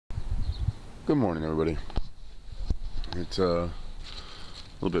Good morning, everybody. It's a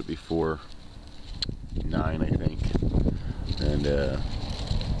little bit before 9, I think. And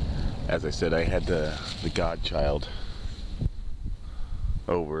as I said, I had the godchild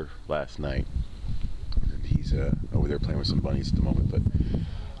over last night. And he's over there playing with some bunnies at the moment. But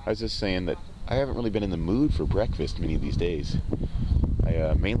I was just saying that I haven't really been in the mood for breakfast many of these days.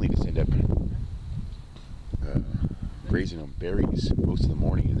 I mainly just end up grazing on berries most of the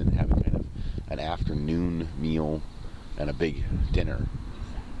morning and then having kind of an afternoon meal and a big dinner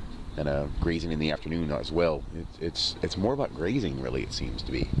and grazing in the afternoon as well. It's more about grazing, really, it seems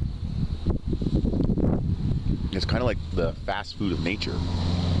to be. It's kind of like the fast food of nature.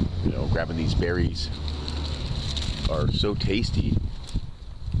 You know, grabbing these berries are so tasty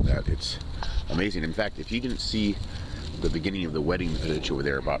that it's amazing. In fact, if you didn't see the beginning of the wedding footage over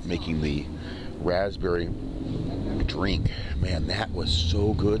there about making the raspberry drink, man, that was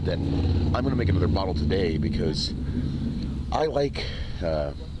so good that I'm going to make another bottle today because I like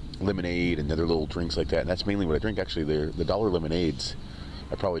lemonade and other little drinks like that, and that's mainly what I drink. Actually, the dollar lemonades,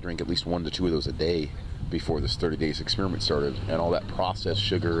 I probably drink at least 1 to 2 of those a day before this 30 days experiment started, and all that processed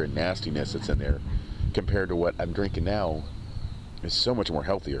sugar and nastiness that's in there compared to what I'm drinking now is so much more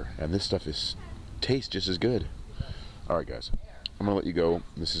healthier, and this stuff tastes just as good. Alright guys, I'm gonna let you go.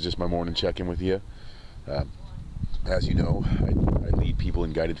 This is just my morning check-in with you. As you know, I lead people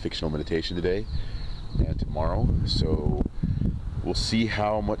in guided fictional meditation today and tomorrow, so we'll see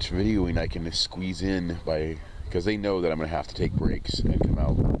how much videoing I can squeeze in because they know that I'm going to have to take breaks and come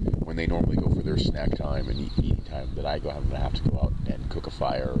out when they normally go for their snack time and eating time, that I'm going to have to go out and cook a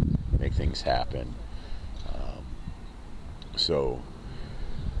fire, make things happen. So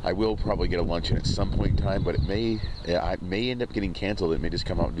I will probably get a luncheon at some point in time, but I may end up getting canceled. It may just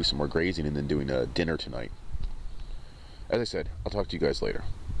come out and do some more grazing and then doing a dinner tonight. As I said, I'll talk to you guys later.